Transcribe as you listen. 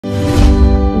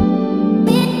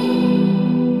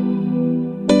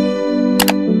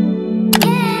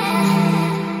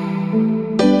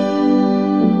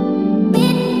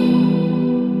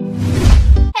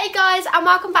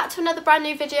to another brand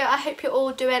new video. I hope you're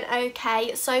all doing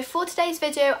okay. So for today's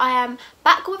video I am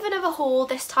back with another haul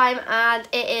this time, and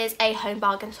it is a home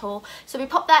bargains haul. So we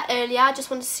popped that earlier. I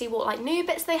just wanted to see what like new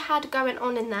bits they had going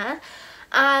on in there,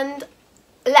 and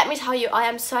let me tell you, I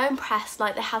am so impressed.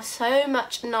 Like, they have so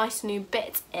much nice new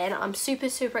bits in. I'm super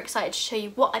excited to show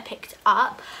you what I picked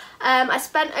up. I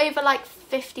spent over like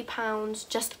 £50,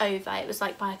 just over. It was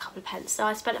like by a couple of pence, so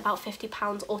I spent about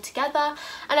 £50 altogether,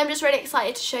 and I'm just really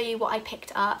excited to show you what I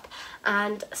picked up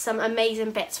and some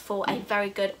amazing bits for a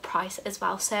very good price as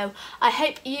well. So I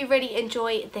hope you really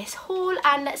enjoy this haul,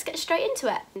 and let's get straight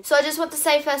into it. So I just want to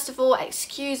say, first of all,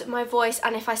 excuse my voice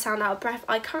and if I sound out of breath.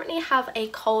 I currently have a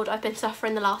cold. I've been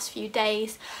suffering the last few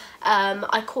days.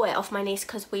 I caught it off my niece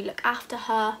because we look after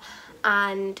her,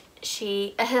 and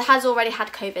she has already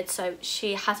had COVID, so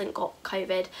she hasn't got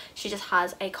COVID, she just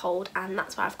has a cold, and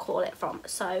that's where I've caught it from.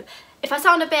 So if I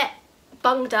sound a bit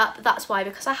bunged up, that's why,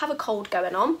 because I have a cold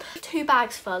going on. 2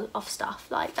 bags full of stuff,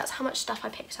 like that's how much stuff I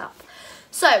picked up.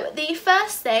 So the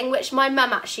first thing, which my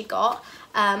mum actually got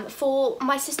for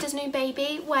my sister's new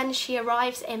baby when she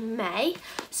arrives in May.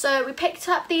 So we picked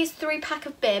up these 3-pack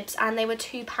of bibs, and they were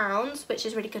 £2, which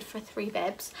is really good for 3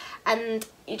 bibs. And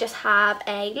you just have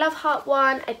a love heart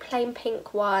one, a plain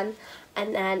pink one,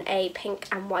 and then a pink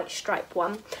and white stripe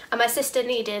one. And my sister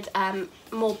needed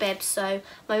more bibs, so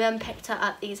my mum picked her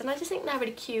up these, and I just think they're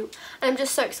really cute, and I'm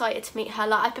just so excited to meet her.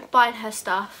 Like, I've been buying her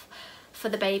stuff for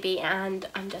the baby, and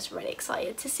I'm just really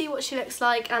excited to see what she looks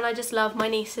like, and I just love my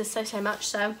nieces so much.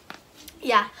 So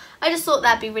yeah, I just thought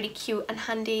that'd be really cute and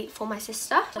handy for my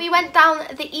sister. We went down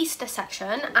the Easter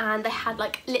section, and they had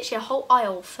like literally a whole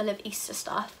aisle full of Easter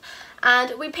stuff,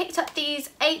 and we picked up these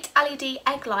 8 LED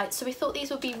egg lights. So we thought these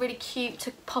would be really cute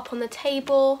to pop on the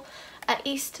table at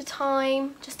Easter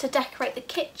time, just to decorate the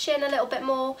kitchen a little bit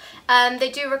more.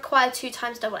 They do require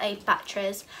 2x AA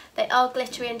batteries. They are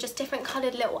glittery and just different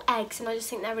coloured little eggs, and I just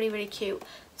think they're really cute.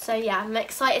 So yeah, I'm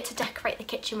excited to decorate the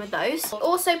kitchen with those.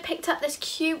 Also picked up this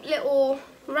cute little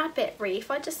rabbit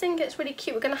wreath. I just think it's really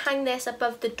cute. We're going to hang this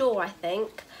above the door, I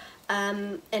think,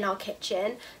 in our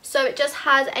kitchen. So it just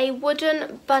has a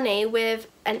wooden bunny with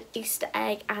an Easter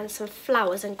egg and some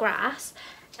flowers and grass.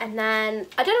 And then,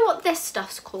 I don't know what this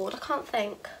stuff's called, I can't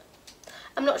think.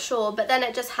 I'm not sure, but then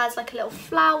it just has like a little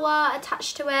flower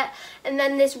attached to it, and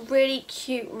then this really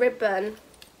cute ribbon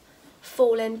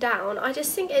falling down. I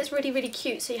just think it's really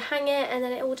cute. So you hang it, and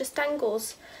then it all just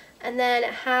dangles. And then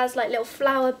it has like little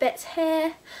flower bits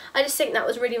here. I just think that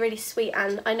was really sweet,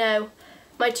 and I know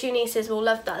my 2 nieces will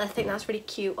love that. They think that's really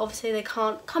cute. Obviously they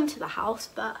can't come to the house,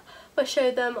 but we'll show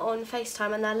them on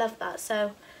FaceTime, and they'll love that.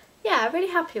 So yeah, really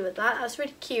happy with that. That's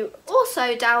really cute.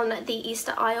 Also down the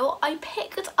Easter aisle, I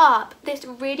picked up this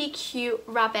really cute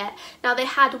rabbit. Now they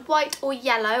had white or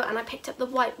yellow, and I picked up the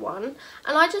white one,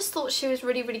 and I just thought she was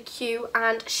really cute,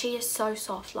 and she is so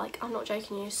soft. Like, I'm not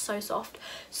joking you, so soft.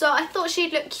 So I thought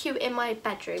she'd look cute in my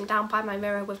bedroom down by my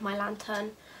mirror with my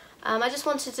lantern. I just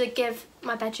wanted to give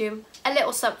my bedroom a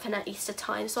little something at Easter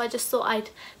time, so I just thought I'd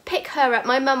pick her up.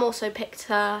 My mum also picked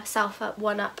herself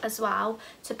one up as well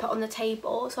to put on the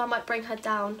table, so I might bring her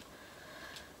down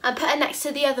and put her next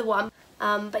to the other one.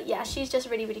 But yeah, she's just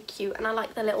really cute, and I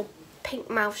like the little pink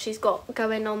mouth she's got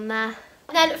going on there.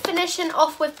 And then finishing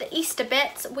off with the Easter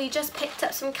bits, we just picked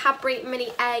up some Cadbury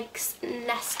mini eggs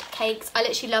nest cakes. I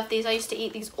literally love these. I used to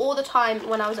eat these all the time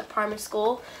when I was at primary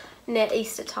school near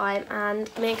Easter time,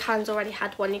 and me and Callum's already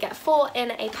had one. You get 4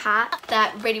 in a pack.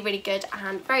 They're really good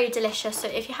and very delicious, so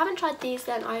if you haven't tried these,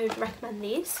 then I would recommend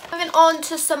these. Moving on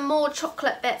to some more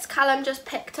chocolate bits, Callum just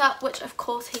picked up, which of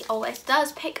course he always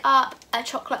does, pick up a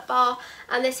chocolate bar,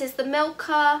 and this is the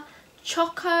Milka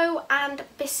Choco and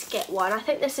Biscuit one. I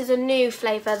think this is a new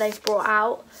flavour they've brought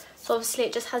out, so obviously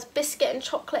it just has biscuit and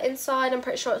chocolate inside. I'm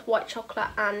pretty sure it's white chocolate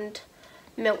and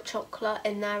milk chocolate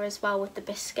in there as well with the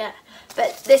biscuit,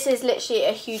 but this is literally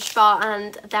a huge bar,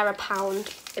 and they're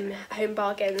 £1 in home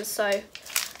bargains, so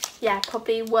yeah,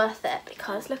 probably worth it,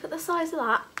 because look at the size of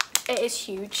that. It is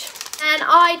huge. And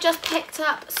I just picked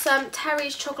up some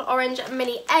Terry's chocolate orange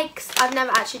mini eggs. I've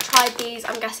never actually tried these.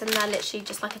 I'm guessing they're literally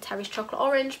just like a Terry's chocolate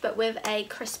orange, but with a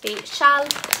crispy shell.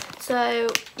 So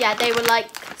yeah, they were like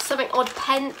something odd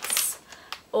pence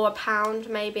or £1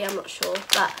 maybe, I'm not sure,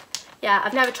 but yeah,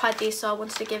 I've never tried these, so I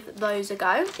wanted to give those a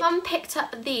go. Mum picked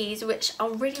up these, which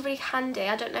are really handy.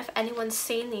 I don't know if anyone's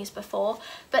seen these before,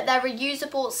 but they're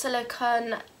reusable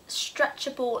silicone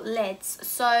stretchable lids.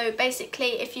 So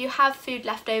basically, if you have food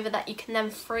left over that you can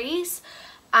then freeze,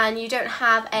 and you don't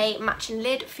have a matching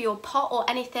lid for your pot or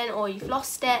anything, or you've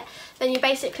lost it, then you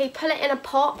basically put it in a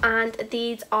pot, and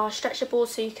these are stretchable,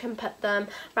 so you can put them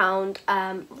round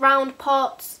round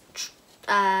pots,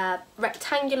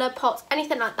 rectangular pots,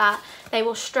 anything like that, they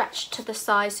will stretch to the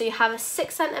size. So you have a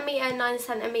 6cm,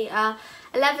 9cm,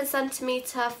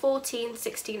 11cm, 14,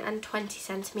 16 and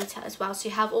 20cm as well. So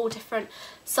you have all different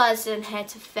sizes in here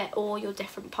to fit all your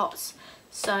different pots.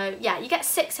 So yeah, you get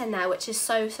 6 in there, which is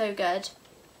so good.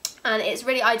 And it's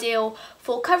really ideal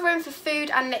for covering for food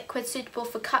and liquid, suitable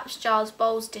for cups, jars,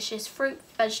 bowls, dishes, fruit,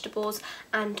 vegetables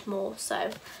and more.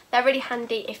 So they're really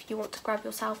handy if you want to grab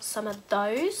yourself some of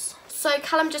those. So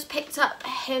Callum just picked up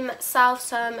himself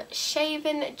some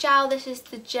shaving gel. This is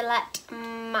the Gillette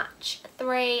Match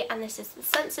 3 and this is the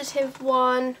sensitive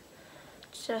one.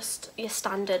 Just your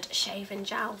standard shaving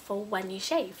gel for when you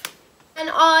shave. And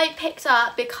I picked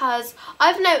up because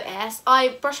I've noticed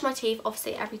I brush my teeth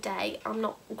obviously every day. I'm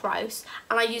not gross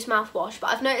and I use mouthwash, but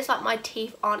I've noticed like my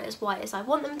teeth aren't as white as I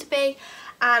want them to be,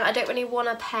 and I don't really want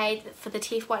to pay for the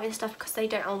teeth whitening stuff because they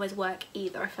don't always work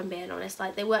either, if I'm being honest.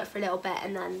 Like they work for a little bit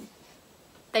and then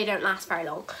they don't last very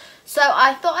long. So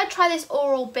I thought I'd try this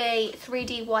Oral-B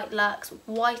 3D White Luxe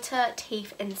Whiter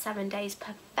Teeth in 7 Days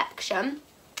Perfection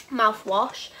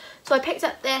mouthwash. So I picked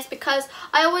up this because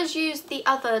I always use the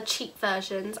other cheap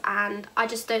versions and I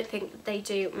just don't think they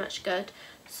do much good.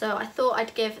 So I thought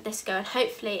I'd give this a go and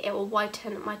hopefully it will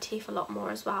whiten my teeth a lot more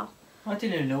as well. I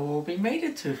didn't even know Oral-B made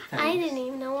a toothpaste. I didn't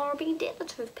even know Oral-B did a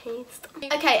toothpaste.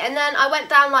 Okay, and then I went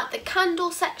down like the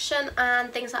candle section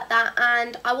and things like that,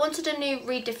 and I wanted a new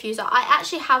reed diffuser. I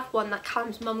actually have one that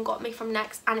Callum's mum got me from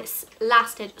Next and it's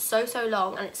lasted so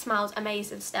long and it smells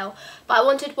amazing still. But I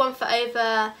wanted one for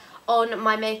over on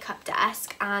my makeup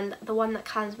desk, and the one that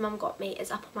Callum's mum got me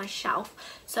is up on my shelf,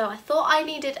 so I thought I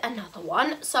needed another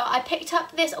one. So I picked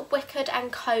up this Wicked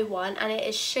 & Co one and it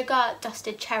is Sugar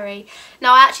Dusted Cherry.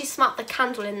 Now I actually smelled the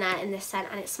candle in there in this scent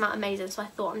and it smelled amazing, so I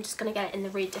thought I'm just going to get it in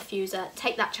the reed diffuser,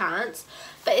 take that chance.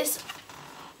 But it's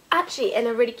actually in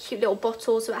a really cute little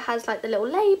bottle, so it has like the little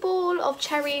label of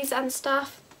cherries and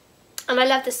stuff, and I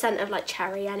love the scent of like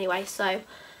cherry anyway, so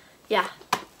yeah.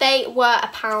 They were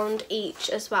 £1 each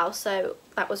as well, so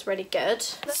that was really good.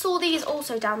 I saw these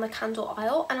also down the candle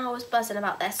aisle and I was buzzing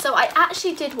about this. So I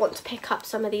actually did want to pick up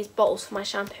some of these bottles for my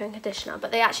shampoo and conditioner,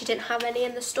 but they actually didn't have any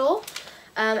in the store,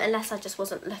 unless I just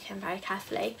wasn't looking very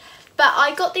carefully. But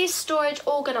I got these storage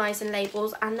organising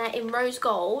labels and they're in rose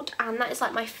gold, and that is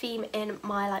like my theme in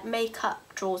my like makeup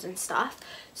drawers and stuff.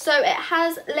 So it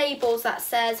has labels that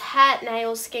says hair,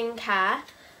 nails, skincare,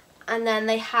 and then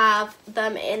they have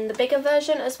them in the bigger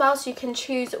version as well, so you can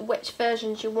choose which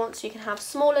versions you want. So you can have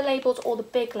smaller labels or the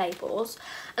big labels,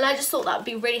 and I just thought that would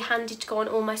be really handy to go on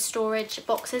all my storage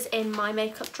boxes in my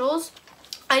makeup drawers.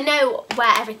 I know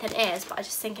where everything is, but I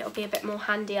just think it would be a bit more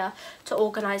handier to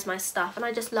organise my stuff, and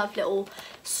I just love little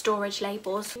storage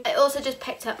labels. I also just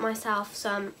picked up myself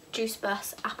some Juice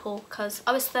Bus apple because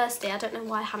I was thirsty. I don't know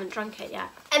why I haven't drunk it yet.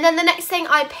 And then the next thing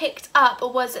I picked up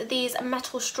was these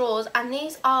metal straws, and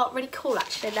these are really cool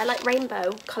actually. They're like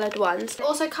rainbow coloured ones. It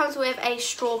also comes with a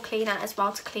straw cleaner as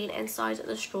well to clean inside of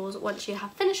the straws once you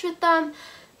have finished with them.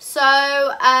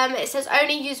 So it says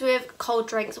only use with cold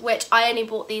drinks, which I only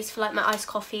bought these for like my iced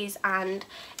coffees, and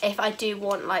if I do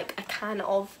want like a can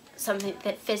of something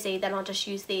that fizzy, then I'll just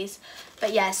use these.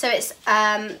 But yeah, so it's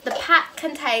the pack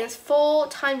contains 4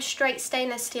 times straight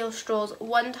stainless steel straws,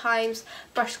 1 times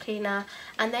brush cleaner,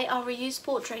 and they are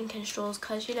reusable drinking straws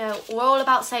because, you know, we're all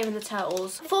about saving the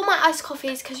turtles. For my iced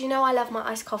coffees, because you know I love my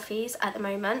iced coffees at the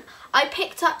moment, I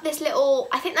picked up this little,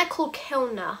 I think they're called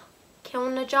Kilner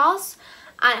jars,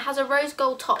 and it has a rose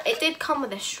gold top. It did come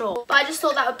with a straw, but I just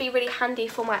thought that would be really handy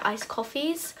for my iced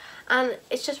coffees, and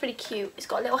it's just really cute. It's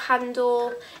got a little handle.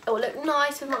 It will look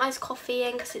nice with my iced coffee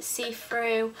in because it's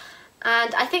see-through.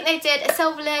 And I think they did a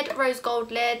silver lid, rose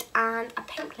gold lid and a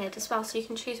pink lid as well, so you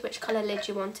can choose which colour lid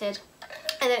you wanted.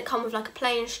 And then it comes with like a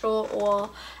plain straw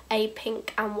or a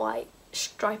pink and white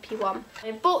stripy one.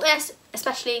 I bought this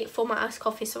especially for my iced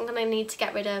coffee, so I'm going to need to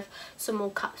get rid of some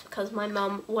more cups because my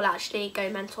mum will actually go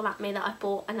mental at me that I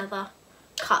bought another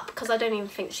cup, because I don't even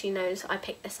think she knows I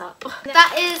picked this up.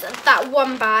 That is that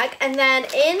one bag, and then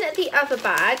in the other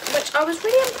bag, which I was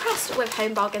really impressed with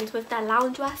Home Bargains with their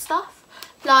loungewear stuff.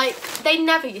 Like, they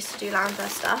never used to do loungewear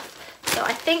stuff. So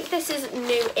I think this is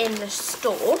new in the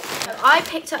store. So I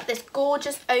picked up this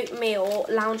gorgeous oatmeal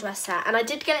loungewear set, and I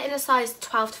did get it in a size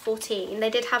 12 to 14. They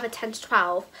did have a 10 to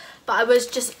 12, but I was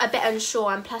just a bit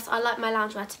unsure, and plus I like my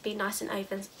loungewear to be nice and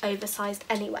oversized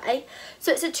anyway.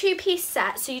 So it's a 2-piece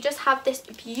set, so you just have this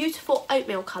beautiful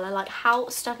oatmeal colour. Like, how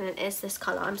stunning is this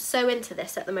colour? I'm so into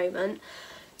this at the moment.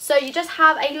 So you just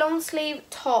have a long sleeve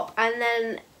top, and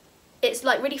then it's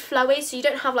like really flowy, so you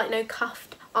don't have like no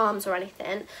cuffed arms or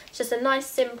anything. It's just a nice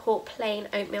simple plain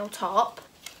oatmeal top,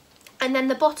 And then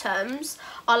the bottoms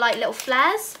are like little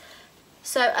flares.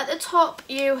 So at the top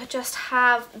you just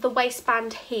have the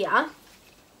waistband here.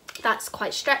 That's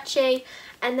quite stretchy.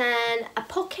 And then a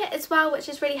pocket as well, which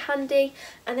is really handy.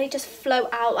 And they just float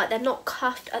out, like they're not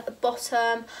cuffed at the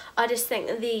bottom. I just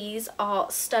think these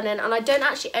are stunning. And I don't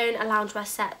actually own a loungewear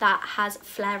set that has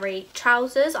flary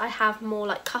trousers. I have more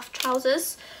like cuff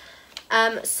trousers.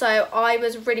 So I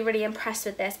was really, really impressed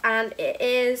with this. And it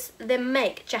is the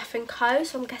make Jeff & Co.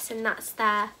 So I'm guessing that's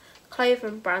their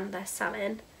clothing brand they're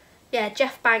selling. Yeah,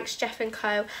 Jeff Banks, Jeff &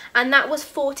 Co. And that was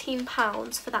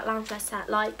 £14 for that loungewear set.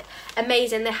 Like,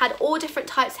 amazing. They had all different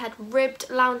types. They had ribbed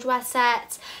loungewear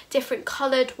sets, different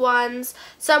coloured ones.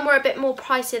 Some were a bit more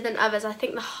pricier than others. I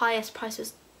think the highest price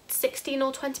was £16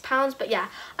 or £20. But yeah,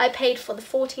 I paid for the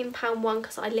 £14 one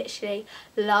because I literally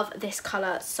love this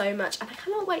colour so much. And I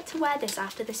cannot wait to wear this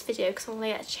after this video because I'm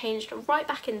going to get changed right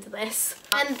back into this.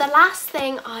 And the last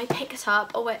thing I picked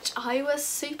up, which I was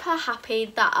super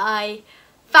happy that I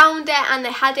found it and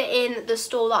they had it in the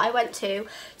store that I went to.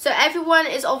 So everyone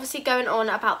is obviously going on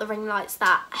about the ring lights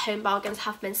that Home Bargains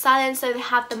have been selling. So they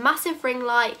have the massive ring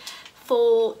light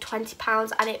for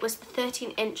 £20 and it was the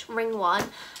 13-inch ring one.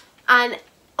 And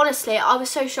honestly, I was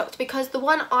so shocked because the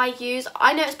one I use,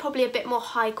 I know it's probably a bit more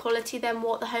high quality than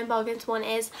what the Home Bargains one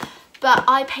is, but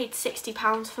I paid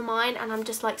 £60 for mine and I'm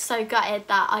just like so gutted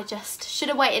that I just should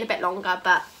have waited a bit longer,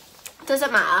 but it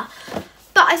doesn't matter.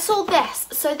 But I saw this,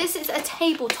 so this is a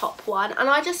tabletop one, and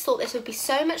I just thought this would be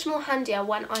so much more handier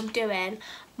when I'm doing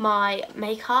my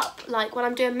makeup. Like when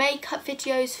I'm doing makeup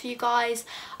videos for you guys,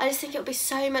 I just think it would be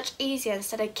so much easier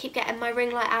instead of keep getting my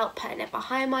ring light out, putting it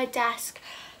behind my desk.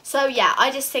 So yeah,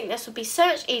 I just think this would be so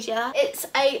much easier. It's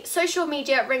a social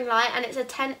media ring light and it's a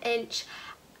 10-inch,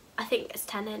 I think it's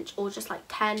 10-inch or just like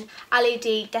 10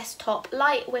 LED desktop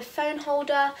light with phone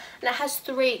holder, and it has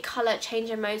 3 colour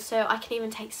changing modes, so I can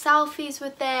even take selfies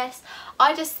with this.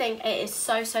 I just think it is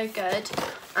so good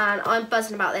and I'm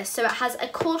buzzing about this. So it has a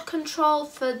cord control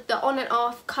for the on and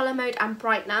off, colour mode and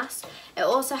brightness. It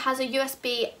also has a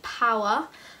USB power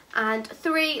and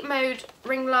 3-mode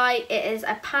ring light. It is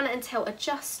a pan and tilt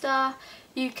adjuster.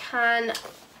 You can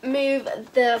move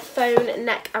the phone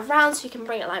neck around so you can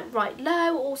bring it like right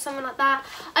low or something like that.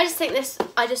 I just think this,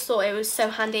 I just thought it was so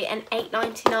handy, and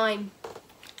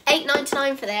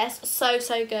 £8.99 for this. So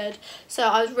good. So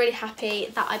I was really happy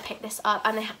that I picked this up,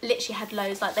 and they literally had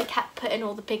loads. Like they kept putting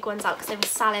all the big ones out because they were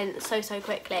selling so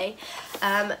quickly.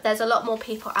 There's a lot more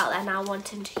people out there now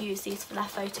wanting to use these for their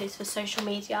photos for social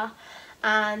media,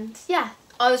 and yeah,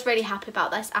 I was really happy about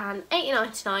this. And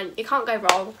 £8.99, you can't go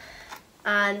wrong.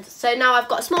 And so now I've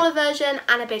got a smaller version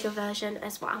and a bigger version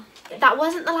as well. That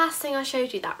wasn't the last thing I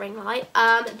showed you, that ring light.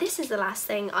 This is the last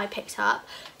thing I picked up.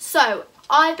 So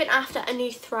I've been after a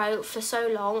new throw for so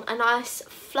long, a nice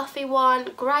fluffy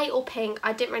one, grey or pink,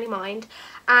 I didn't really mind.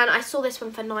 And I saw this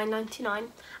one for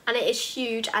 £9.99 and it is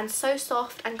huge and so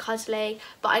soft and cuddly,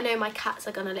 but I know my cats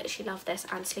are gonna literally love this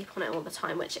and sleep on it all the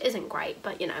time, which isn't great,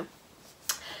 but you know.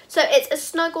 So it's a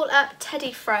snuggle up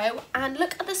teddy throw, and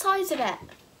look at the size of it.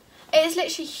 It is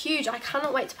literally huge. I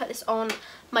cannot wait to put this on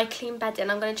my clean bedding.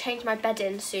 I'm going to change my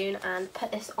bedding soon and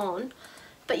put this on.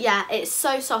 But yeah, it's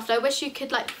so soft. I wish you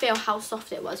could like feel how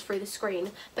soft it was through the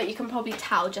screen, but you can probably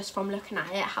tell just from looking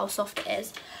at it how soft it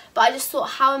is. But I just thought,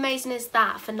 how amazing is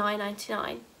that for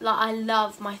 £9.99? Like, I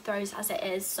love my throws as it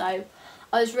is, so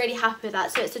I was really happy with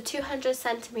that. So it's a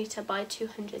 200cm by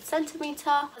 200cm.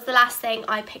 That's the last thing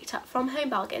I picked up from Home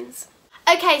Bargains.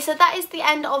 Okay, so that is the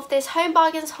end of this Home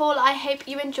Bargains haul. I hope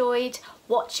you enjoyed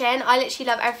watching. I literally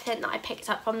love everything that I picked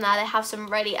up from there. They have some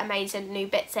really amazing new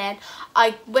bits in.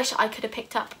 I wish I could have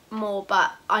picked up more,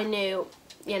 but I knew,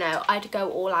 you know, I'd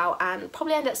go all out and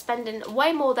probably end up spending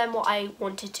way more than what I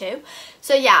wanted to.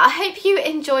 So yeah, I hope you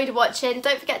enjoyed watching.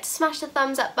 Don't forget to smash the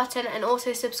thumbs up button and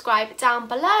also subscribe down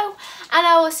below. And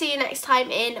I will see you next time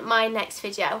in my next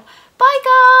video. Bye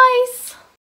guys!